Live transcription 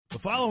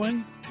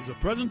following is a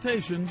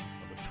presentation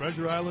of the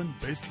Treasure Island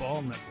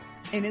Baseball Network.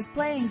 In his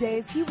playing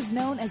days, he was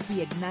known as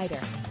the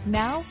Igniter.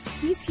 Now,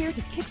 he's here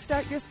to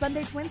kickstart your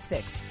Sunday Twins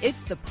fix.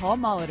 It's the Paul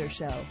Molitor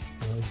Show.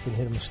 You can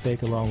hit a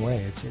mistake a long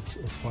way. It's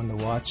fun to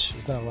watch.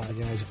 There's not a lot of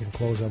guys who can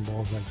close on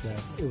balls like that.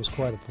 It was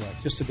quite a play.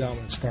 Just a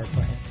dominant start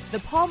by him. The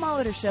Paul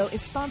Molitor Show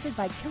is sponsored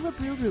by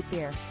Killebrew Root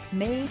Beer,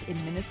 made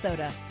in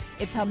Minnesota.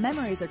 It's how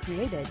memories are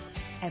created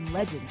and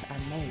legends are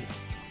made.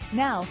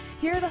 Now,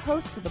 here are the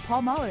hosts of the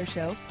Paul Molitor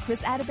Show,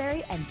 Chris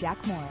Atterbury and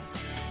Jack Morris.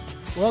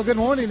 Well, good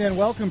morning and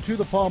welcome to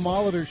the Paul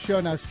Molitor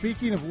Show. Now,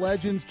 speaking of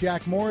legends,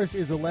 Jack Morris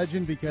is a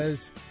legend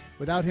because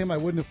without him I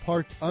wouldn't have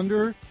parked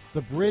under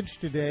the bridge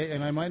today,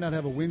 and I might not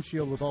have a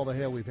windshield with all the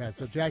hail we've had.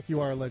 So, Jack, you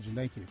are a legend.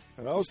 Thank you.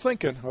 And I was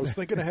thinking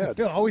ahead.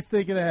 Always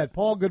thinking ahead.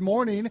 Paul, good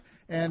morning.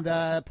 And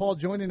Paul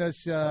joining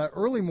us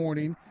early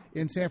morning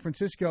in San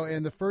Francisco.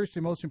 And the first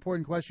and most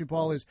important question,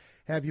 Paul, is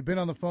have you been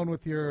on the phone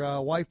with your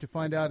wife to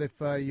find out if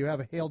you have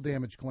a hail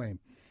damage claim?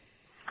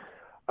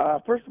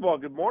 First of all,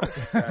 good morning,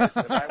 guys.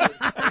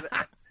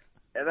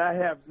 And I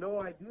have no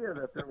idea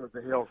that there was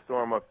a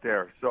hailstorm up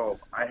there, so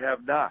I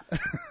have not.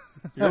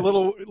 You're a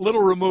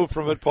little removed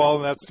from it, Paul,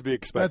 and that's to be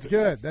expected. That's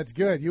good. That's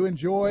good. You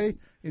enjoy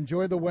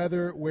the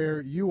weather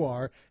where you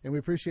are, and we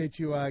appreciate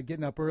you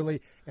getting up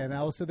early. And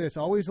I'll say this: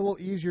 always a little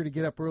easier to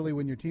get up early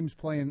when your team's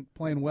playing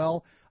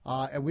well.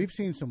 And we've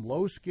seen some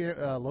low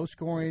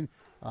scoring,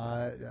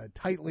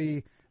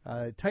 tightly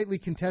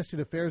contested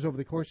affairs over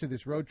the course of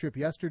this road trip.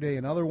 Yesterday,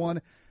 another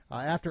one.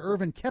 After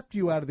Irvin kept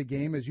you out of the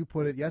game, as you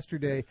put it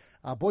yesterday,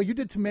 boy, you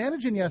did some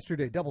managing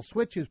yesterday. Double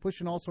switches,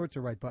 pushing all sorts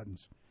of right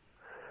buttons.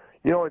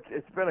 You know,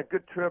 it's been a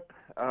good trip.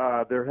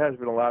 There has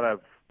been a lot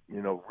of,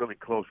 really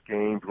close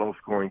games,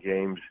 low-scoring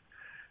games.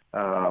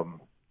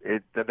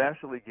 The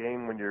National League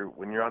game, when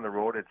you're on the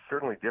road, it's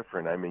certainly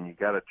different. I mean, you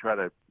got to try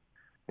to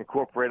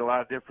incorporate a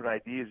lot of different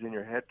ideas in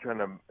your head, trying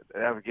to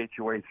navigate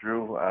your way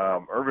through.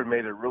 Irvin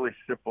made it really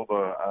simple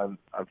on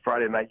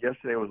Friday night.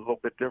 Yesterday was a little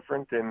bit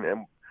different,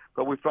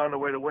 but we found a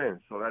way to win,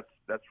 so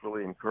that's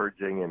really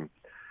encouraging. And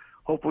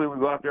hopefully we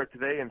go out there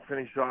today and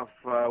finish off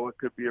what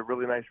could be a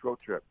really nice road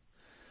trip.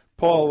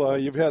 Paul,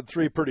 you've had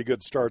three pretty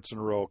good starts in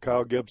a row.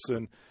 Kyle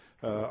Gibson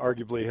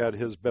arguably had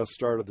his best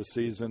start of the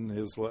season,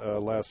 his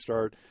last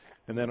start,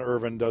 and then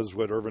Irvin does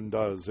what Irvin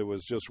does. It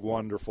was just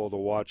wonderful to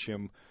watch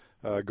him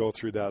go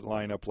through that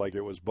lineup like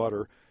it was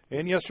butter.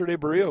 And yesterday,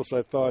 Barrios,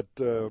 I thought,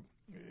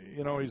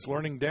 he's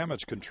learning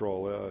damage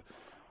control.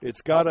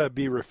 It's got to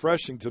be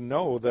refreshing to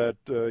know that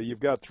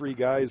you've got three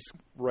guys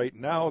right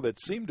now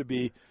that seem to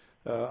be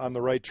on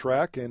the right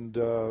track, and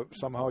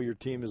somehow your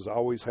team has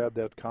always had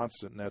that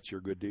constant, and that's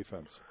your good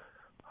defense.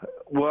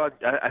 Well,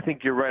 I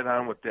think you're right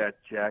on with that,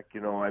 Jack.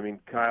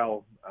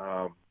 Kyle,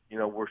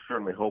 we're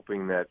certainly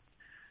hoping that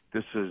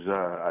this is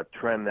a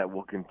trend that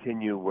will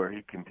continue where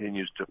he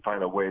continues to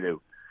find a way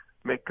to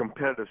make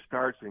competitive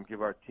starts and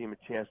give our team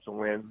a chance to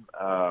win.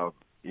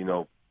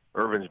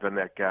 Irvin's been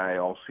that guy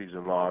all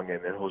season long,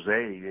 and Jose,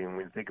 and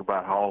we think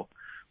about how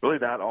really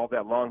not all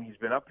that long he's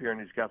been up here, and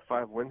he's got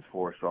 5 wins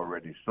for us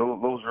already. So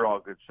those are all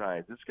good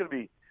signs. It's gonna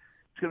be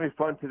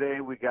fun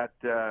today. We got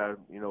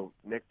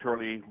Nick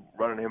Turley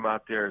running him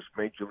out there, his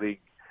major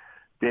league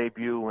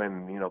debut,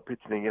 and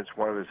pitching against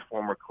one of his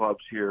former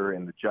clubs here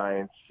in the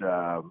Giants.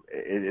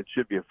 It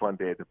should be a fun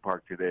day at the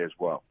park today as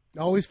well.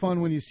 Always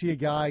fun when you see a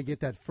guy get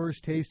that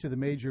first taste of the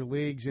major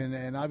leagues,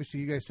 and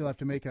obviously you guys still have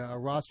to make a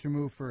roster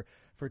move for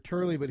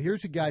Turley, but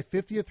here's a guy,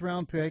 50th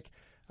round pick,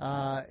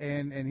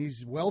 and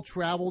he's well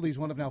traveled. He's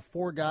one of now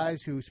 4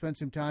 guys who spent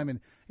some time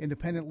in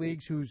independent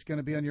leagues who's going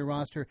to be on your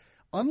roster.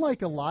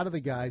 Unlike a lot of the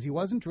guys, he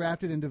wasn't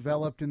drafted and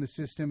developed in the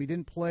system. He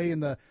didn't play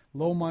in the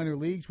low minor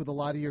leagues with a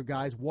lot of your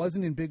guys,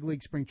 wasn't in big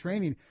league spring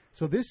training.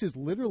 So this is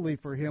literally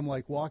for him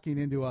like walking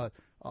into a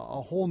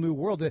whole new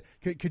world.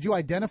 Could you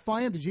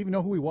identify him? Did you even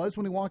know who he was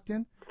when he walked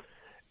in?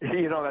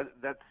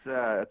 That's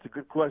a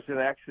good question.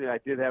 Actually, I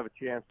did have a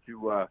chance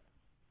to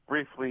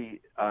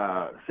briefly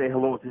say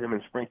hello to him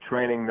in spring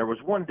training. There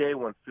was one day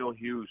when Phil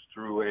Hughes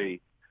threw a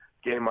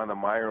game on the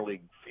minor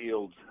league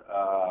field,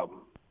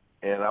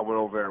 and I went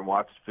over there and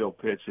watched Phil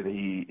pitch, and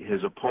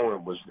his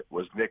opponent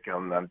was Nick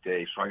on that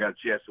day. So I got a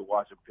chance to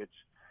watch him pitch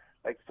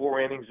like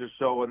 4 innings or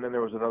so, and then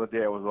there was another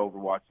day I was over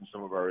watching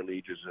some of our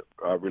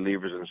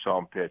relievers and saw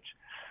him pitch.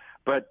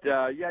 But, he's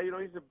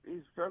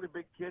a fairly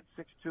big kid,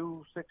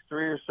 6'2", 6'3",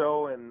 or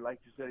so, and like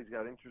you said, he's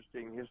got an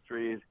interesting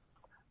history,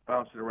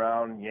 bouncing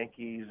around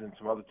Yankees and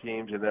some other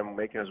teams, and then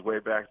making his way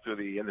back through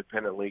the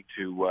independent league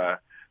to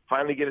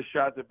finally get a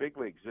shot at the big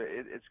leagues.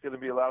 It's going to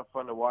be a lot of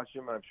fun to watch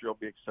him, and I'm sure he'll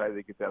be excited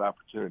to get that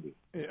opportunity.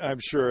 I'm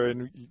sure,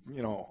 and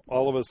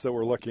all of us that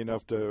were lucky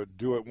enough to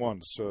do it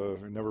once,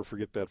 never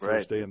forget that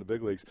first day in the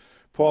big leagues.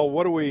 Paul,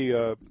 what do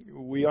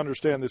we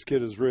understand this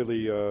kid has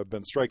really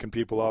been striking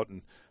people out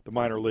in the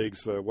minor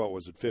leagues.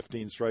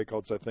 15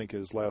 strikeouts, I think,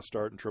 his last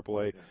start in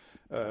AAA.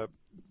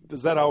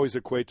 Does that always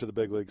equate to the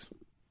big leagues?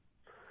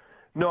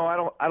 No,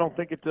 I don't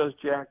think it does,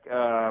 Jack.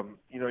 You're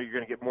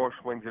going to get more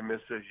swings and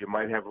misses. You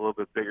might have a little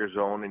bit bigger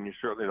zone, and you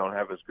certainly don't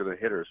have as good of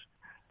hitters.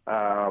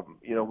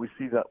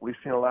 We've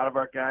seen a lot of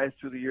our guys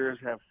through the years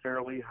have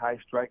fairly high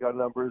strikeout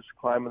numbers,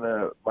 climbing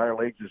the minor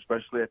leagues,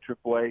 especially at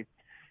AAA,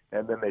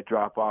 and then they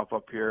drop off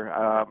up here.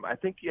 I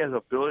think he has the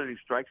ability to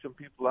strike some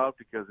people out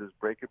because his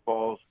breaking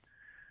balls.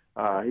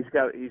 He's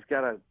got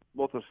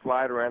both a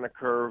slider and a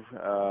curve,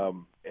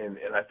 and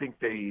I think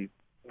they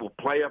will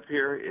play up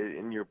here,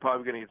 and you're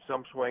probably going to get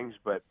some swings,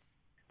 but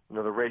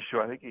the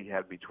ratio, I think he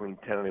had between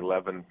 10 and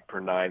 11 per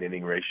 9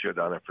 inning ratio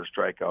down there for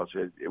strikeouts.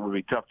 It would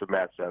be tough to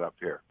match that up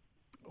here.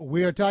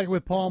 We are talking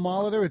with Paul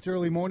Molitor. It's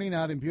early morning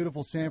out in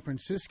beautiful San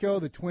Francisco.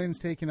 The Twins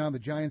taking on the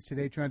Giants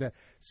today, trying to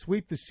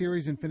sweep the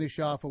series and finish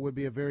off what would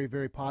be a very,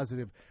 very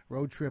positive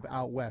road trip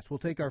out west. We'll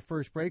take our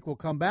first break. We'll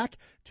come back,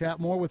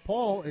 chat more with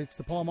Paul. It's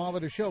the Paul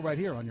Molitor Show right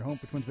here on your home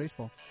for Twins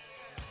baseball.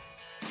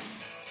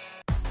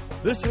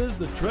 This is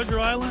the Treasure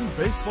Island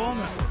Baseball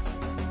Network.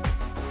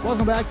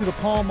 Welcome back to the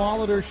Paul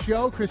Molitor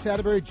Show. Chris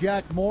Atterbury,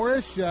 Jack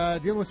Morris,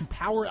 dealing with some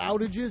power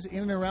outages in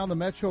and around the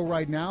Metro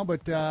right now,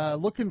 but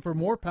looking for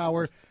more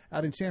power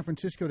out in San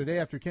Francisco today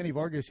after Kenny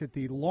Vargas hit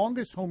the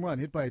longest home run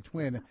hit by a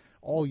Twin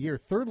all year,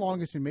 third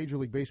longest in Major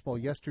League Baseball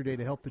yesterday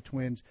to help the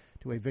Twins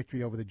to a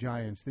victory over the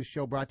Giants. This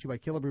show brought to you by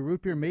Killebrew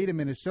Root Beer, made in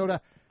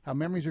Minnesota. How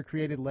memories are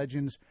created,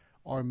 legends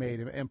are made.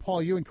 And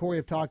Paul, you and Corey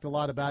have talked a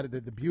lot about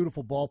it, the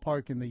beautiful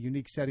ballpark and the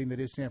unique setting that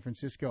is San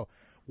Francisco.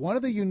 One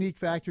of the unique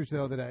factors,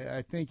 though, that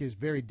I think is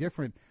very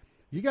different,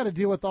 you got to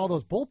deal with all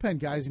those bullpen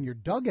guys in your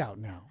dugout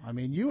now. I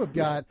mean, you have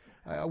got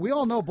we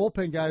all know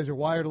bullpen guys are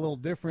wired a little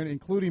different,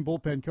 including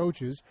bullpen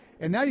coaches,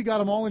 and now you got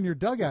them all in your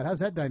dugout. How's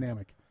that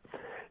dynamic?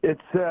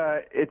 It's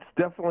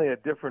definitely a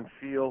different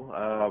feel.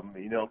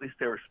 At least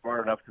they were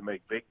smart enough to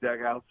make big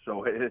dugouts,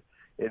 so it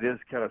is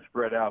kind of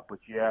spread out. But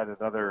you add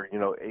another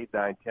 8,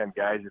 9, 10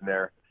 guys in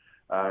there.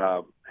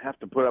 Have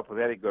to put up with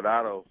Eddie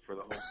Godado for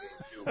the whole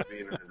game too,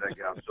 being in the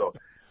dugout. So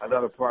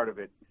another part of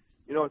it.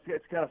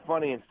 It's kind of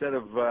funny. Instead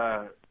of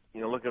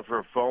looking for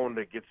a phone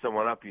to get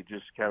someone up, you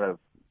just kind of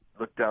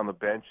look down the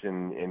bench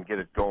and get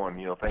it going.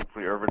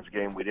 Thankfully Irvin's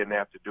game we didn't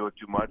have to do it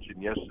too much,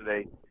 and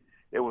yesterday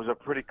it was a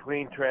pretty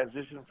clean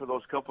transition for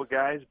those couple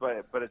guys,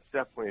 but it's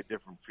definitely a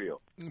different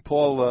feel.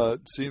 Paul,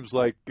 seems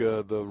like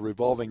the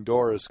revolving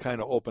door has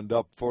kind of opened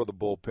up for the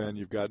bullpen.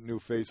 You've got new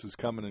faces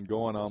coming and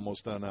going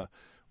almost on a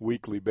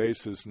weekly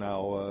basis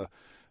now.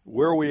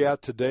 Where are we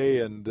at today,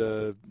 and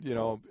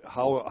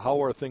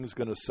how are things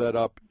going to set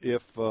up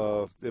if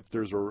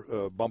there's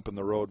a bump in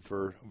the road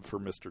for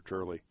Mr.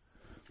 Turley?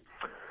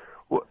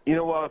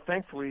 Well,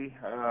 thankfully,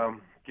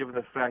 given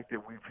the fact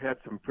that we've had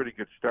some pretty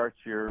good starts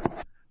here,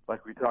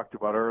 like we talked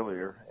about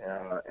earlier,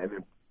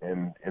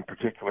 and in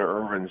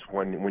particular Irvin's,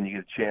 when you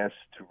get a chance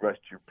to rest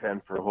your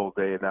pen for a whole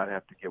day and not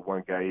have to get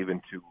one guy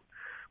even to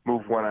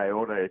move one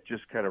iota, it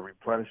just kind of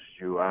replenishes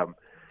you. I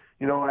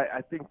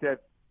think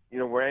that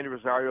we're Andy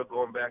Rosario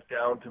going back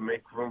down to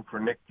make room for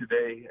Nick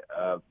today,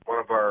 one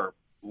of our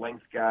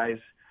length guys,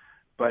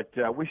 but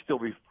we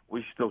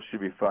still should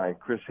be fine.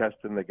 Chris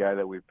Heston, the guy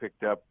that we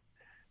picked up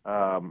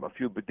a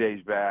few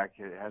days back,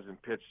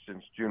 hasn't pitched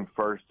since June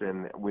 1st,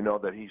 and we know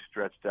that he's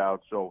stretched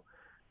out. So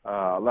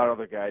a lot of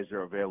other guys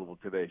are available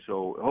today.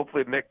 So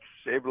hopefully Nick's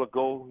able to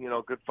go,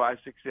 good 5-6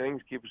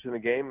 innings, keep us in the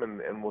game,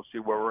 and we'll see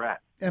where we're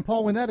at. And,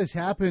 Paul, when that has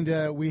happened,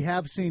 we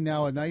have seen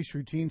now a nice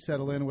routine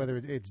settle in, whether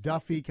it's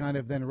Duffy, kind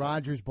of then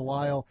Rogers,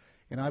 Belisle,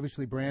 and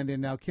obviously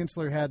Brandon. Now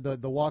Kinsler had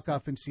the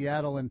walk-off in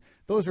Seattle, and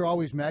those are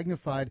always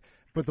magnified.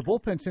 But the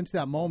bullpen since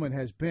that moment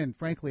has been,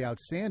 frankly,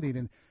 outstanding.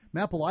 And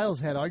Matt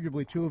Belisle's had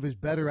arguably two of his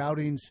better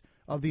outings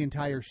of the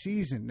entire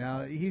season.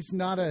 Now, he's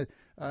not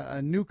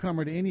a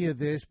newcomer to any of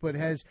this, but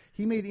has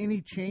he made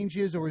any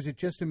changes, or is it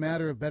just a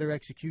matter of better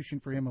execution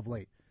for him of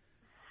late?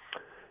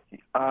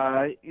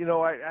 I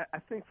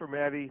think for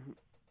Matty,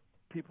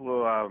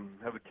 people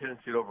have a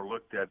tendency to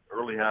overlook that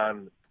early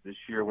on this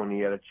year when he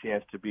had a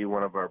chance to be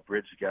one of our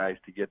bridge guys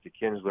to get to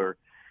Kinsler.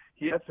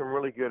 He had some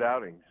really good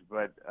outings,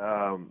 but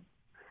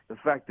the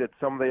fact that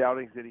some of the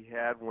outings that he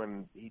had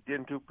when he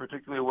didn't do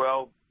particularly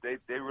well, they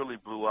really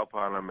blew up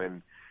on him,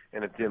 and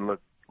it didn't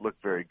look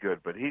very good.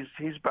 But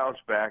he's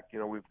bounced back.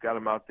 We've got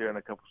him out there in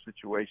a couple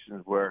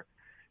situations where,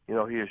 he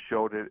has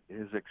showed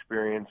his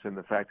experience and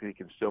the fact that he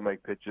can still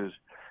make pitches.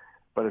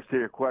 But as to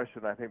your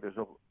question, I think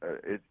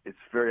it's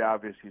very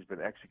obvious he's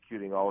been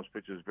executing all his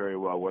pitches very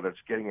well, whether it's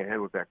getting ahead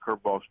with that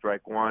curveball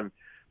strike one,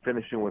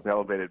 finishing with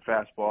elevated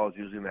fastballs,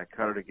 using that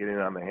cutter to get in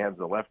on the hands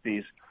of the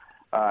lefties.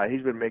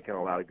 He's been making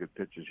a lot of good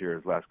pitches here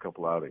his last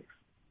couple outings.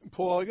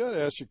 Paul, I got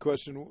to ask you a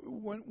question.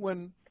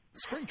 When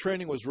spring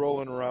training was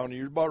rolling around,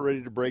 you're about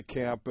ready to break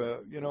camp.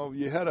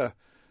 You had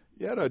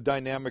a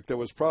dynamic that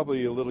was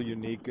probably a little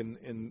unique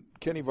in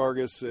Kenny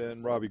Vargas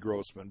and Robbie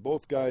Grossman.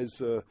 Both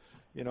guys,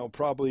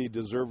 probably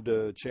deserved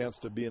a chance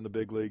to be in the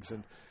big leagues,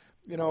 and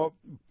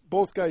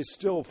both guys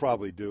still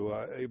probably do.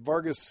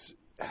 Vargas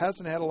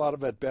hasn't had a lot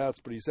of at bats,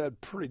 but he's had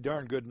pretty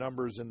darn good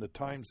numbers in the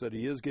times that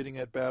he is getting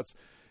at bats.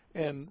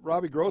 And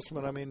Robbie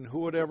Grossman, I mean, who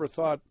would ever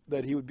thought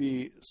that he would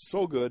be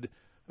so good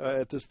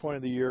at this point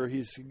of the year?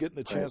 He's getting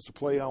a chance to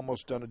play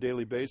almost on a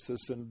daily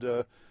basis and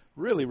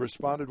really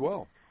responded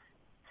well.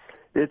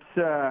 It's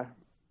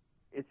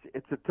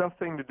it's a tough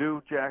thing to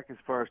do, Jack, as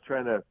far as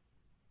trying to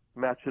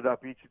match it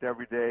up each and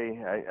every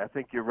day. I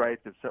think you're right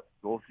that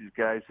both these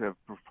guys have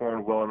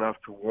performed well enough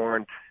to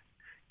warrant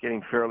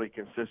getting fairly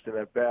consistent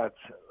at bats.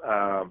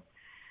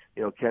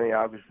 Kenny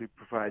obviously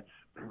provides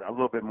a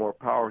little bit more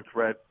power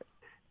threat.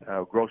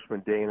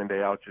 Grossman, day in and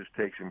day out, just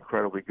takes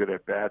incredibly good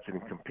at bats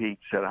and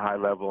competes at a high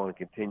level and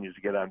continues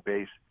to get on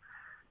base,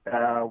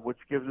 which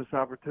gives us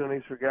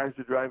opportunities for guys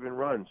to drive in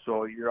runs.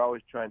 So you're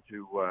always trying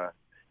to,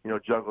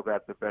 juggle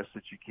that the best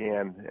that you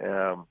can.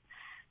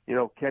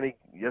 Kenny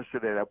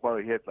yesterday, that ball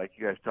he hit, like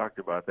you guys talked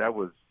about, that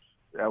was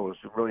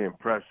really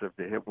impressive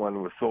to hit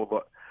one with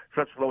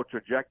such low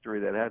trajectory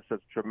that had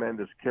such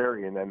tremendous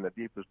carry, and then the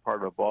deepest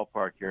part of the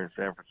ballpark here in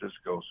San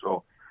Francisco.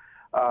 So,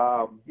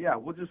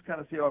 we'll just kind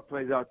of see how it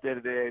plays out day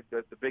to day.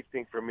 The big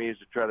thing for me is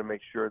to try to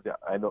make sure that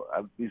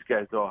these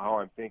guys know how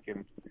I'm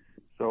thinking.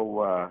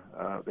 So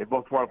they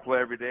both want to play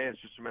every day.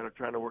 It's just a matter of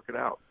trying to work it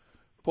out.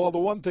 Paul, the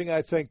one thing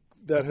I think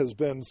that has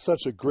been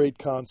such a great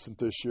constant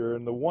this year,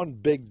 and the one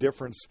big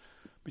difference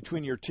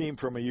between your team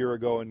from a year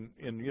ago and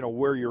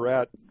where you're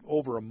at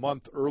over a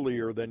month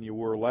earlier than you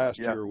were last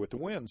year with the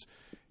wins,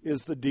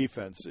 is the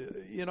defense.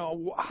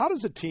 How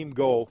does a team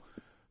go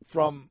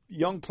from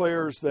young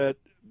players that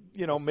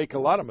make a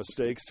lot of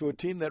mistakes to a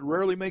team that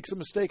rarely makes a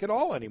mistake at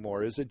all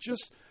anymore? Is it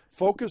just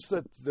focus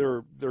that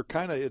they're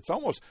kind of, it's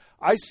almost,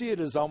 I see it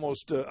as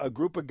almost a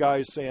group of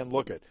guys saying,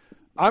 look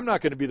I'm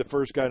not going to be the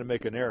first guy to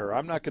make an error.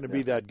 I'm not going to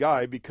be that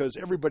guy because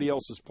everybody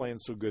else is playing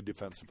so good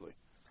defensively.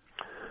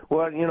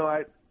 Well,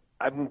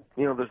 I'm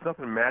there's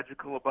nothing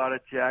magical about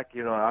it, Jack.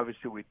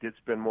 Obviously we did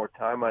spend more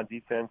time on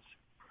defense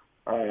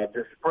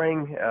this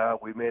spring.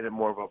 We made it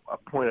more of a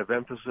point of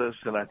emphasis,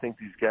 and I think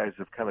these guys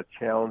have kind of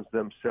challenged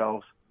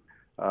themselves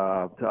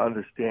to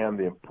understand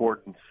the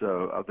importance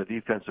of the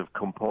defensive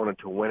component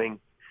to winning.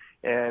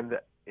 And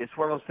it's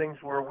one of those things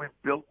where we've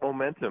built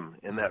momentum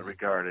in that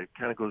regard. It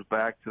kind of goes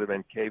back to the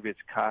Mankiewicz,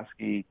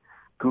 Koski,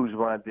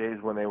 Guzman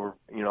days when they were,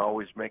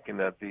 always making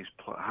these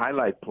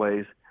highlight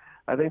plays.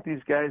 I think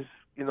these guys,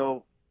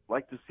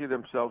 like to see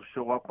themselves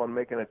show up on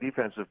making a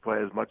defensive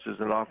play as much as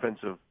an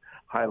offensive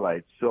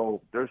highlight.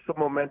 So there's some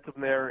momentum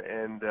there,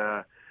 and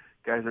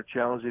guys are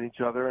challenging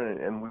each other,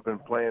 and we've been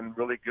playing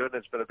really good, and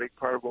it's been a big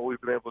part of what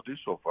we've been able to do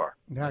so far.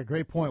 Yeah,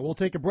 great point. We'll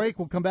take a break.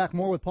 We'll come back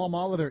more with Paul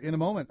Molitor in a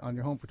moment on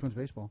your home for Twins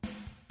Baseball.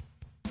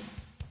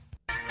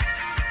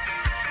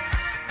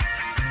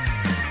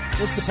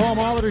 It's the Paul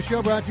Molitor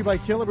Show, brought to you by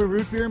Killebrew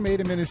Root Beer, made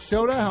in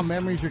Minnesota. How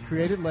memories are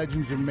created,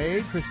 legends are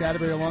made. Chris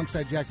Atterbury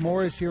alongside Jack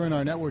Morris here in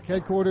our network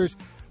headquarters.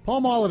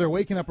 Paul Molitor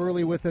waking up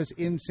early with us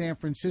in San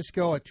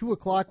Francisco. At 2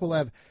 o'clock, we'll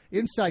have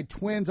Inside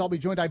Twins. I'll be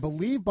joined, I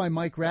believe, by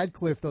Mike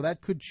Radcliffe, though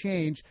that could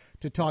change,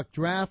 to talk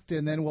draft.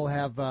 And then we'll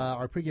have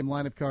our pregame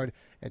lineup card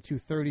at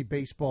 2:30,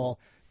 baseball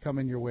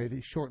coming your way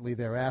shortly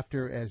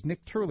thereafter as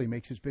Nick Turley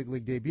makes his big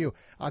league debut.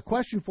 A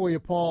question for you,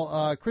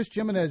 Paul. Chris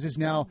Gimenez is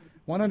now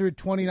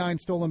 129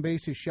 stolen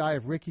bases shy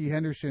of Rickey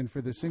Henderson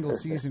for the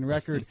single-season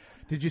record.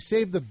 Did you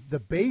save the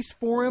base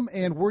for him?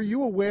 And were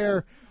you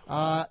aware,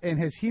 and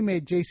has he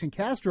made Jason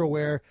Castro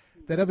aware,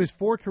 that of his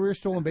 4 career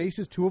stolen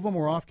bases, 2 of them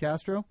were off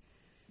Castro?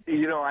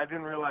 I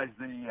didn't realize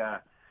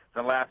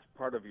the last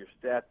part of your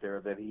stat there,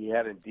 that he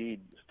had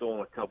indeed stolen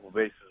a couple of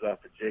bases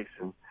off of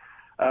Jason.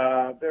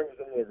 There was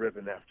a little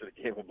ribbon after the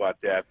game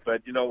about that.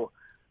 But,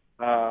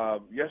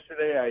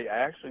 yesterday I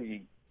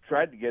actually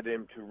tried to get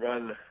him to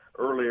run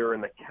earlier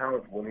in the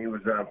count when he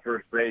was on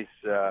first base.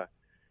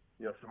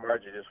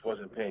 Samardzija just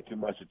wasn't paying too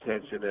much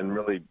attention and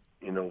really,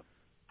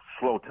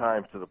 slow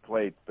times to the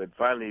plate. But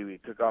finally he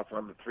took off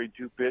on the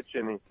 3-2 pitch,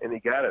 and he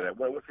got it.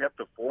 What was he up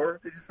to 4,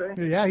 did you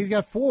say? Yeah, he's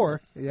got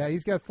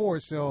 4.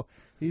 So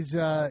he's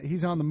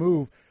on the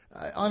move.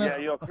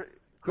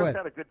 Chris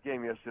had a good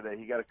game yesterday.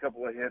 He got a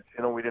couple of hits.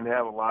 We didn't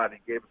have a lot. He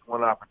gave us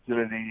one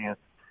opportunity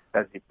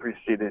as he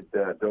preceded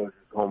Dozier's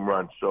home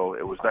run. So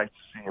it was nice to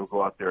see him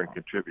go out there and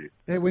contribute.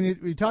 Hey, when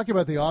you talk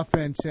about the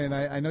offense, and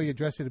I know you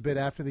addressed it a bit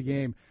after the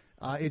game,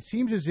 it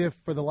seems as if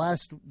for the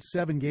last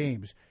 7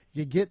 games,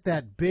 you get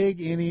that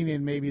big inning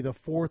in maybe the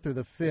 4th or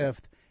the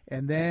 5th,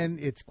 and then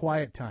it's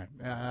quiet time.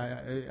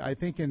 I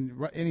think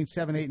in innings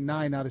 7, 8, and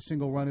 9, not a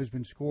single run has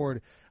been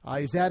scored.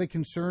 Is that a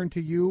concern to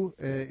you,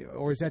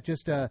 or is that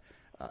just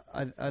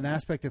an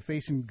aspect of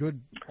facing good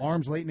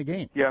arms late in the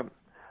game? Yeah,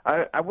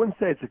 I wouldn't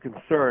say it's a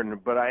concern,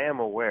 but I am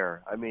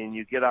aware. I mean,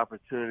 you get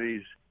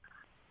opportunities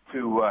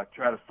to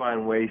try to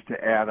find ways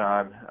to add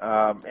on,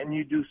 and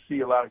you do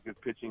see a lot of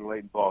good pitching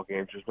late in ball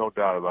games. There's no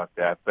doubt about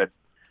that. But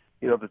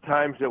the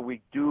times that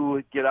we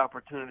do get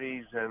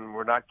opportunities and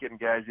we're not getting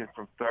guys in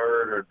from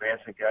third or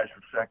advancing guys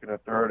from second or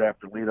third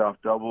after leadoff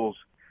doubles,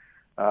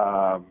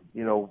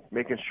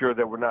 making sure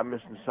that we're not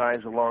missing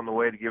signs along the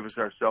way to give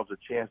ourselves a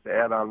chance to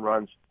add on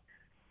runs.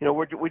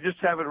 We just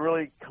haven't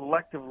really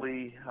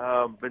collectively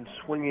been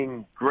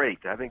swinging great.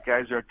 I think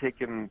guys are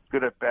taking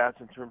good at-bats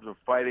in terms of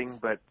fighting,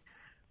 but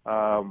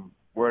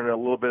we're in a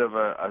little bit of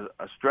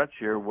a stretch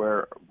here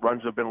where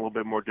runs have been a little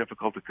bit more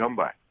difficult to come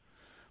by.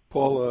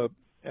 Paul,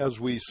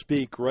 as we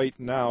speak right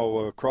now,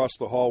 across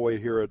the hallway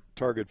here at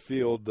Target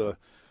Field,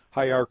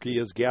 hierarchy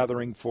is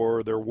gathering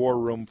for their war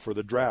room for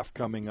the draft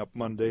coming up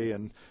Monday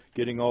and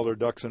getting all their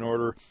ducks in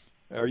order.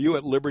 Are you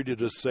at liberty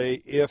to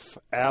say, if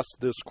asked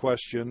this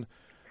question,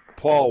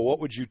 Paul, what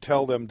would you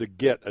tell them to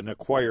get and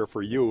acquire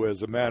for you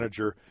as a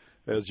manager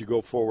as you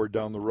go forward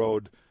down the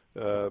road?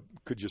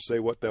 Could you say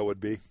what that would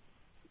be?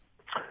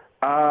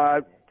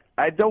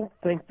 I don't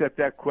think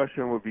that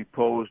question would be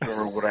posed,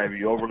 or would I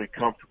be overly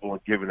comfortable in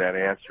giving that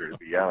answer, to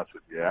be honest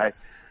with you.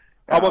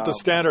 How about the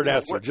standard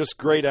answer, just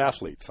great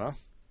athletes, huh?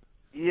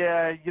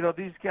 Yeah,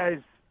 these guys,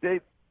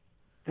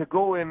 to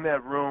go in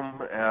that room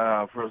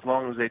for as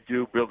long as they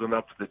do, building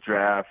up to the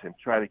draft and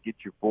try to get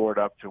your board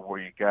up to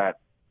where you got,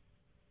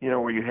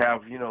 where you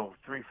have,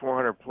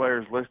 300-400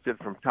 players listed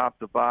from top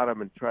to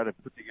bottom and try to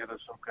put together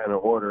some kind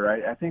of order.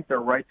 I think they're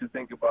right to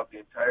think about the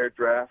entire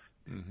draft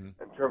in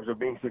terms of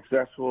being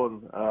successful.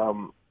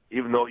 And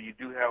even though you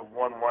do have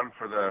 1-1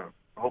 for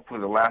hopefully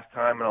the last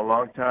time in a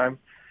long time,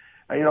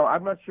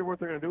 I'm not sure what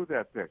they're going to do with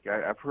that pick.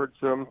 I've heard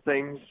some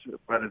things,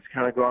 but it's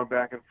kind of gone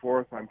back and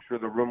forth. I'm sure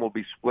the room will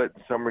be split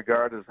in some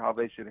regard as how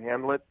they should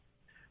handle it.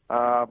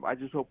 I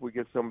just hope we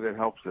get somebody that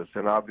helps us.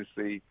 And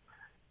obviously,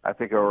 I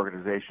think our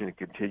organization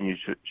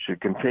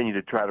should continue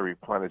to try to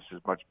replenish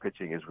as much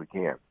pitching as we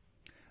can.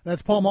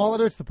 That's Paul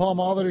Molitor. It's the Paul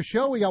Molitor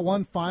Show. We got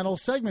one final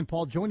segment.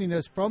 Paul joining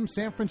us from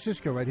San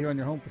Francisco right here on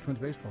your home for Twins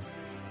Baseball.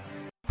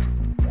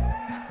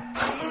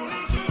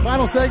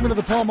 Final segment of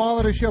the Paul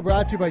Molitor Show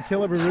brought to you by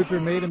Killebrew Root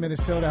Beer, made in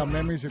Minnesota. How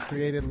memories are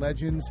created,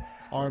 legends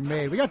are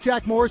made. We got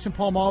Jack Morris and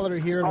Paul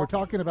Molitor here, and we're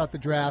talking about the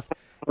draft.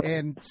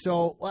 And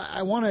so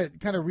I want to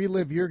kind of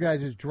relive your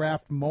guys'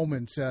 draft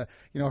moments.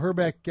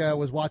 Herbeck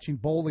was watching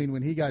bowling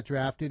when he got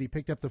drafted. He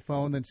picked up the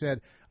phone, then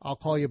said, "I'll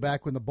call you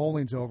back when the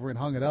bowling's over," and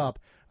hung it up.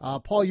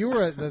 Paul, you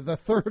were the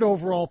third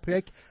overall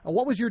pick.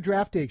 What was your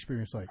draft day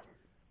experience like?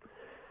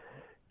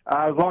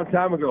 A long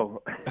time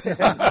ago.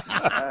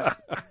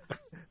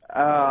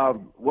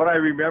 What I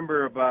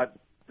remember about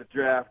the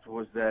draft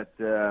was that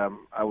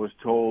I was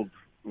told,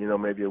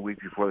 maybe a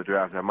week before the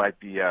draft, I might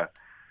be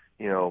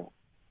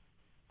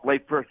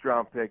late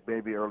first-round pick,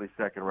 maybe early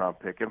second-round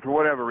pick. And for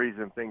whatever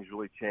reason, things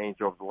really changed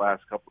over the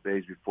last couple of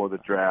days before the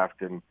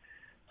draft, and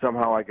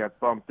somehow I got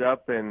bumped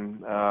up,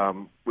 and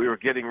we were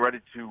getting ready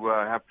to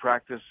have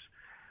practice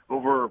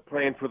over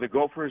playing for the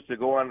Gophers to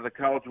go on to the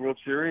College World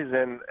Series,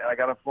 and I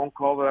got a phone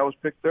call that I was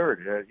picked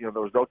third. There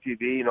was no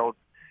TV,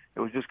 it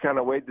was just kind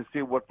of waiting to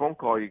see what phone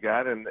call you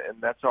got, and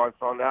that's how I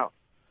found out.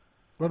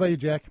 What about you,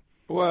 Jack?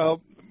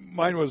 Well,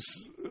 mine was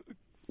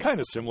kind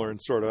of similar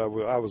and sort of.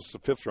 I was a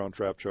fifth-round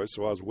draft choice,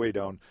 so I was way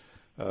down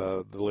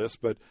the list.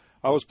 But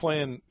I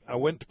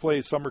went to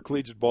play summer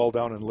collegiate ball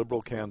down in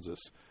Liberal,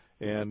 Kansas,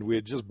 and we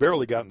had just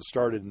barely gotten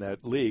started in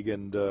that league,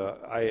 and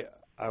I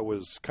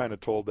was kind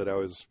of told that I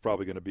was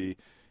probably going to be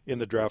in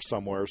the draft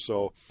somewhere.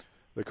 So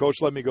the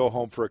coach let me go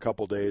home for a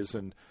couple days,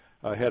 and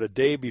I had a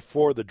day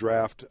before the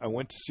draft. I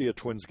went to see a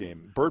Twins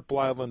game. Bert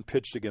Blyleven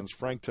pitched against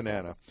Frank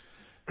Tanana.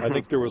 I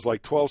think there was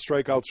like 12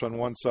 strikeouts on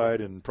one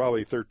side and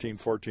probably 13,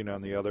 14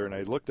 on the other. And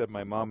I looked at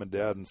my mom and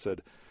dad and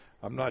said,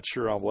 "I'm not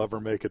sure I'll ever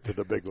make it to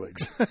the big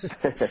leagues."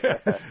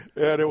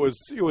 And it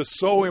was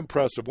so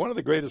impressive. One of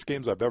the greatest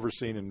games I've ever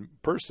seen in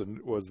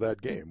person was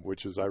that game,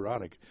 which is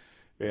ironic.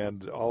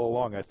 And all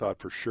along I thought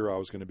for sure I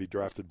was going to be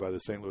drafted by the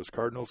St. Louis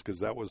Cardinals because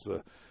that was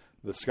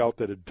the scout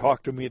that had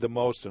talked to me the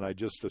most, and I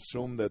just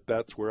assumed that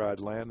that's where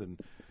I'd land and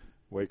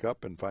wake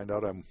up and find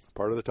out I'm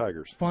part of the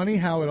Tigers. Funny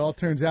how it all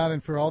turns out,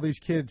 and for all these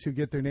kids who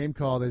get their name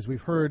called, as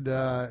we've heard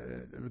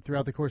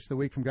throughout the course of the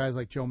week from guys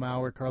like Joe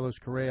Mauer, Carlos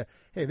Correa,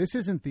 hey, this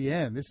isn't the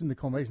end. This isn't the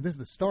culmination. This is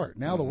the start.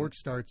 Now the work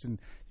starts, and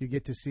you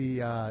get to see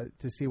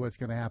what's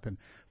going to happen.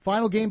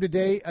 Final game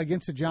today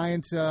against the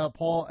Giants.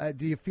 Paul,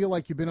 do you feel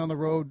like you've been on the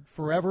road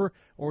forever,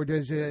 or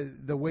does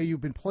the way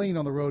you've been playing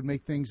on the road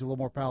make things a little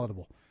more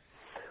palatable?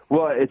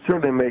 Well, it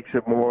certainly makes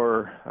it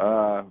more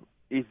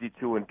easy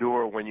to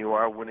endure when you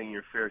are winning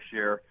your fair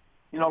share.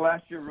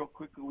 Last year, real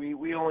quickly,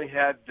 we only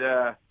had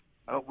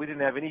we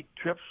didn't have any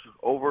trips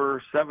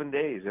over 7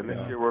 days, and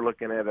this year we're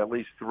looking at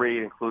least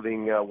 3,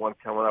 including one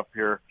coming up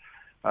here.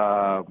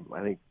 I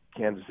think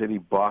Kansas City,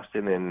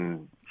 Boston,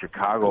 and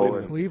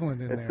Chicago,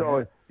 Cleveland in and there.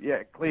 So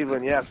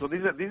Cleveland. Yeah, so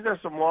these are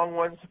some long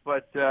ones,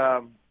 but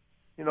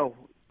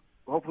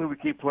hopefully we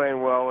keep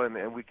playing well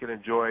and we can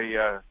enjoy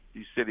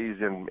these cities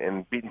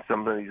and beating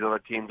some of these other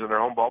teams in their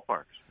home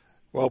ballparks.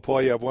 Well,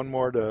 Paul, you have one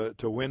more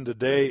to win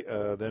today,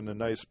 then a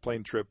nice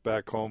plane trip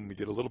back home. You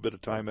get a little bit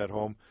of time at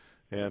home,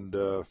 and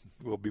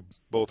we'll be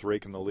both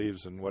raking the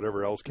leaves and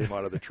whatever else came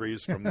out of the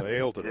trees from the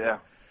hail today.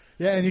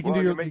 Yeah, and you can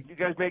you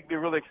guys make me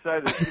really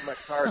excited to see my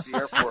car at the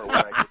airport when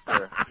I get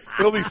there.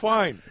 It'll be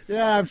fine.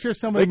 Yeah, I'm sure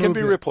somebody They can moved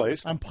be it.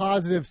 replaced. I'm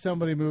positive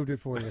somebody moved it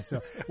for you.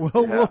 So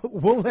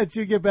we'll let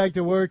you get back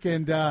to work,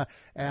 and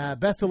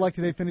best of luck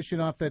today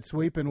finishing off that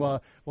sweep, and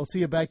we'll see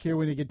you back here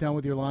when you get done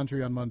with your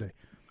laundry on Monday.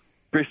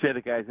 Appreciate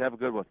it, guys. Have a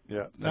good one.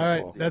 Yeah. Thanks, all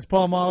right, Paul. That's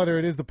Paul Molitor.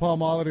 It is the Paul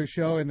Molitor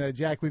Show, and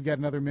Jack, we've got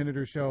another minute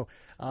or so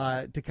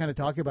to kind of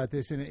talk about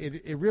this, and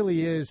it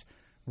really is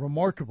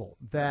remarkable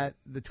that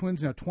the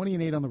Twins now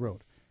 20-8 on the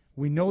road.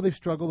 We know they've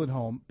struggled at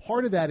home.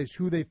 Part of that is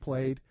who they've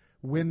played,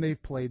 when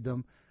they've played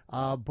them.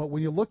 But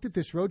when you looked at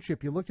this road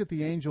trip, you looked at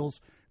the Angels.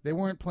 They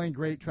weren't playing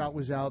great. Trout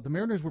was out. The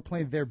Mariners were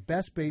playing their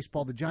best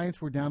baseball. The Giants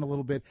were down a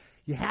little bit.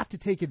 You have to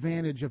take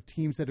advantage of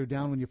teams that are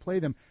down when you play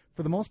them.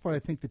 For the most part, I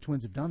think the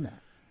Twins have done that.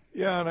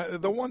 Yeah,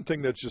 and the one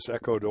thing that's just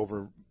echoed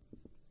over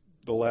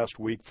the last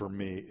week for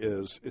me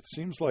is it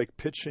seems like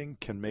pitching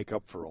can make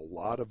up for a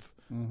lot of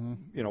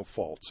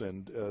faults.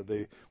 And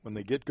when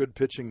they get good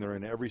pitching, they're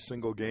in every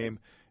single game.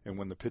 And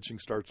when the pitching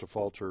starts to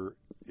falter,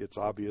 it's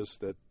obvious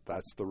that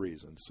that's the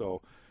reason.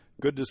 So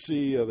good to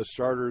see the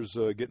starters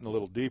getting a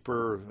little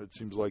deeper. It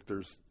seems like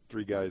there's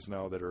 3 guys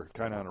now that are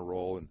kind of on a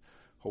roll, and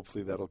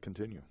hopefully that'll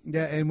continue.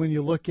 Yeah, and when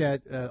you look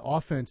at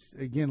offense,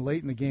 again,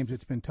 late in the games,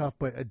 it's been tough,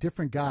 but a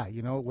different guy,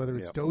 whether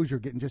it's Dozier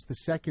getting just the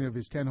second of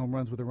his 10 home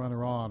runs with a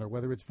runner on, or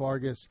whether it's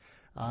Vargas,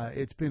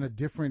 it's been a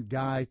different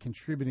guy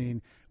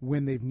contributing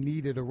when they've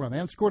needed a run. They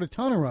haven't scored a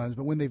ton of runs,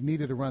 but when they've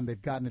needed a run,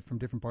 they've gotten it from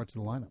different parts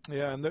of the lineup.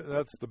 Yeah, and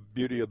that's the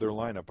beauty of their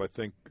lineup. I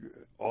think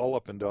all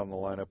up and down the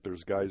lineup,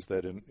 there's guys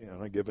that in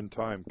a given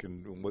time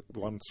can, with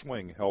one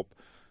swing, help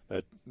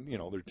that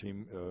their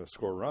team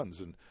score runs.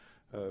 And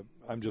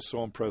I'm just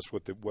so impressed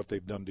with what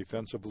they've done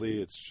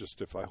defensively. It's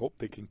just I hope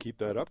they can keep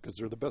that up because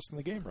they're the best in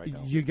the game right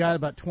now. You got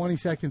about 20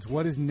 seconds.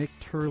 What is Nick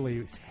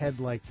Turley's head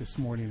like this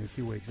morning as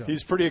he wakes up?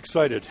 He's pretty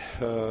excited.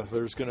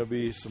 There's going to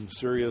be some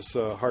serious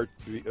heart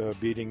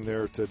beating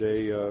there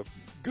today.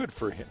 Good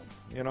for him.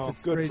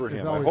 Good great. for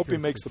him. I hope he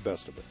makes the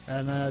best of it.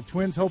 And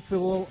Twins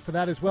hopeful for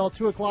that as well.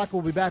 2 o'clock,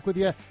 we'll be back with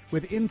you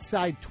with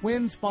Inside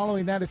Twins.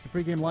 Following that, it's the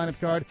pregame lineup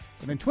card.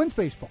 And then Twins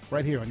baseball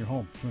right here on your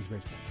home for Twins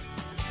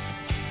baseball.